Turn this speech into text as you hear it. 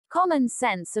Common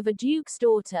Sense of a Duke's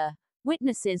Daughter.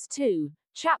 Witnesses 2.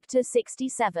 Chapter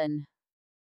 67.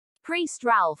 Priest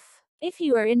Ralph. If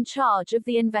you are in charge of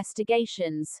the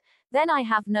investigations, then I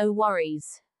have no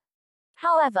worries.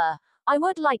 However, I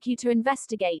would like you to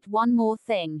investigate one more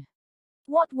thing.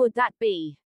 What would that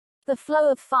be? The flow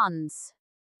of funds.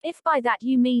 If by that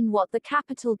you mean what the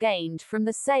capital gained from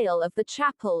the sale of the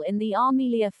chapel in the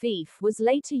Armelia fief was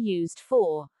later used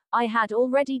for, I had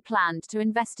already planned to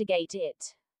investigate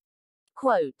it.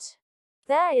 Quote.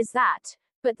 There is that,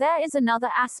 but there is another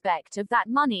aspect of that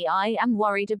money I am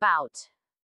worried about.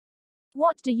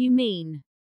 What do you mean?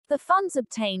 The funds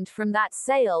obtained from that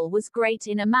sale was great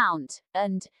in amount,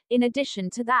 and, in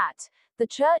addition to that, the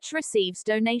church receives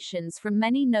donations from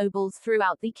many nobles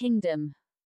throughout the kingdom.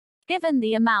 Given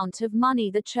the amount of money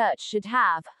the church should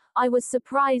have, I was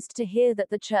surprised to hear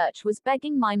that the church was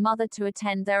begging my mother to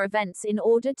attend their events in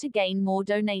order to gain more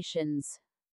donations.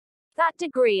 That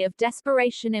degree of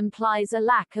desperation implies a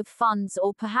lack of funds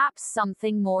or perhaps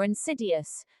something more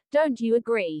insidious, don't you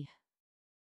agree?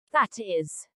 That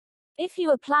is, if you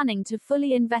are planning to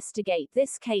fully investigate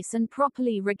this case and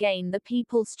properly regain the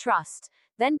people's trust,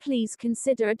 then please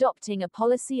consider adopting a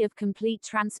policy of complete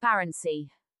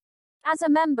transparency. As a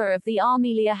member of the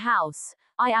Armelia House,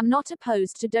 I am not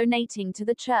opposed to donating to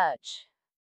the church.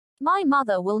 My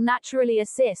mother will naturally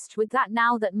assist with that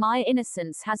now that my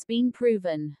innocence has been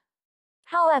proven.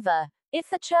 However, if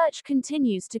the church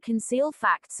continues to conceal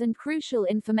facts and crucial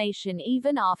information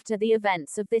even after the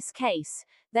events of this case,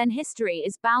 then history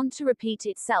is bound to repeat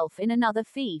itself in another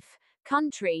fief,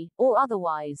 country, or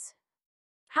otherwise.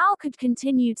 How could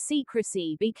continued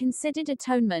secrecy be considered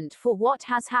atonement for what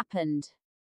has happened?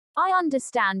 I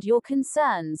understand your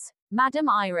concerns, Madam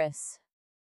Iris.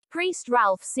 Priest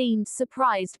Ralph seemed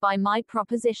surprised by my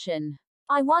proposition.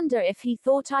 I wonder if he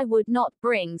thought I would not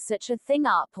bring such a thing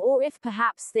up, or if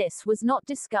perhaps this was not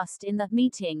discussed in the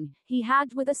meeting he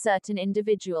had with a certain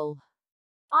individual.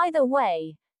 Either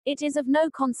way, it is of no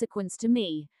consequence to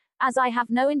me, as I have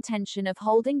no intention of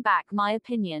holding back my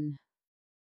opinion.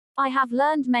 I have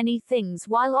learned many things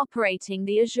while operating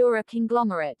the Azura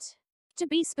conglomerate. To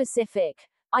be specific,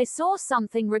 I saw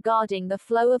something regarding the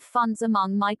flow of funds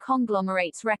among my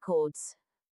conglomerate's records.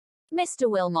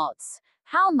 Mr. Wilmots,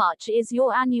 how much is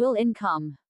your annual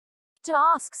income? To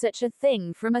ask such a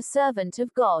thing from a servant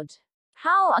of God.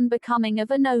 How unbecoming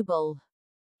of a noble.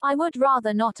 I would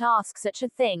rather not ask such a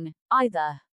thing,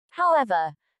 either.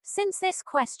 However, since this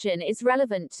question is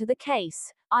relevant to the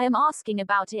case, I am asking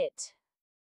about it.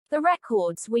 The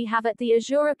records we have at the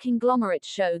Azura conglomerate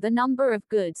show the number of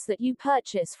goods that you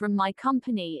purchase from my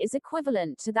company is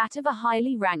equivalent to that of a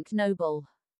highly ranked noble.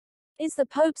 Is the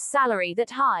Pope's salary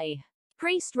that high?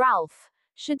 Priest Ralph,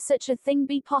 should such a thing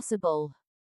be possible?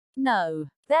 No,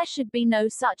 there should be no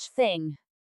such thing.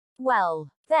 Well,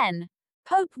 then,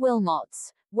 Pope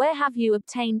Wilmots, where have you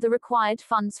obtained the required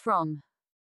funds from?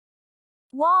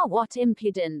 Wah, what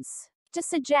impudence! To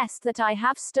suggest that I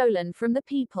have stolen from the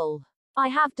people. I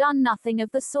have done nothing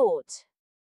of the sort.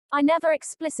 I never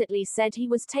explicitly said he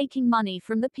was taking money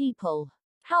from the people.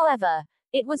 However,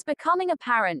 it was becoming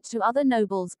apparent to other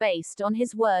nobles based on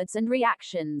his words and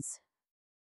reactions.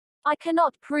 I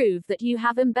cannot prove that you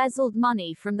have embezzled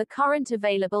money from the current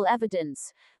available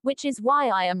evidence, which is why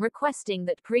I am requesting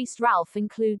that Priest Ralph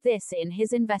include this in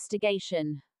his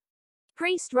investigation.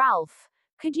 Priest Ralph,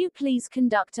 could you please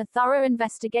conduct a thorough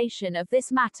investigation of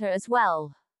this matter as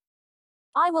well?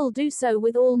 I will do so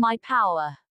with all my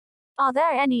power. Are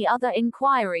there any other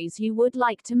inquiries you would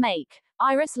like to make,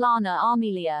 Iris Lana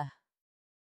Armelia?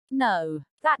 No,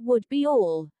 that would be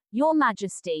all, Your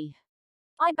Majesty.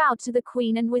 I bowed to the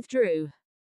Queen and withdrew.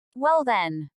 Well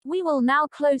then, we will now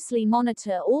closely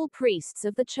monitor all priests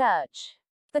of the Church.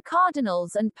 The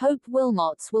Cardinals and Pope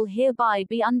Wilmots will hereby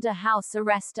be under house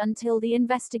arrest until the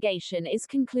investigation is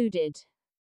concluded.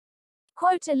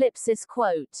 Quote ellipsis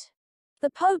quote. The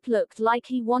Pope looked like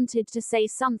he wanted to say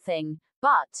something,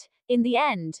 but, in the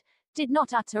end, did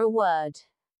not utter a word.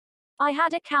 I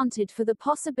had accounted for the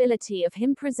possibility of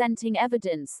him presenting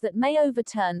evidence that may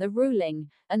overturn the ruling,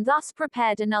 and thus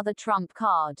prepared another trump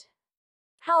card.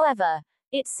 However,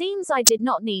 it seems I did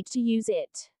not need to use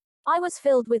it. I was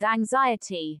filled with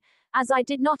anxiety, as I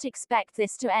did not expect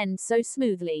this to end so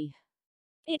smoothly.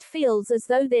 It feels as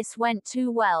though this went too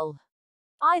well.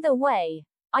 Either way,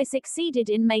 I succeeded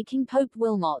in making Pope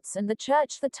Wilmots and the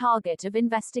Church the target of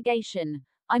investigation.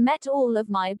 I met all of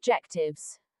my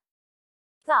objectives.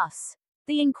 Thus,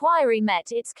 the inquiry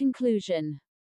met its conclusion.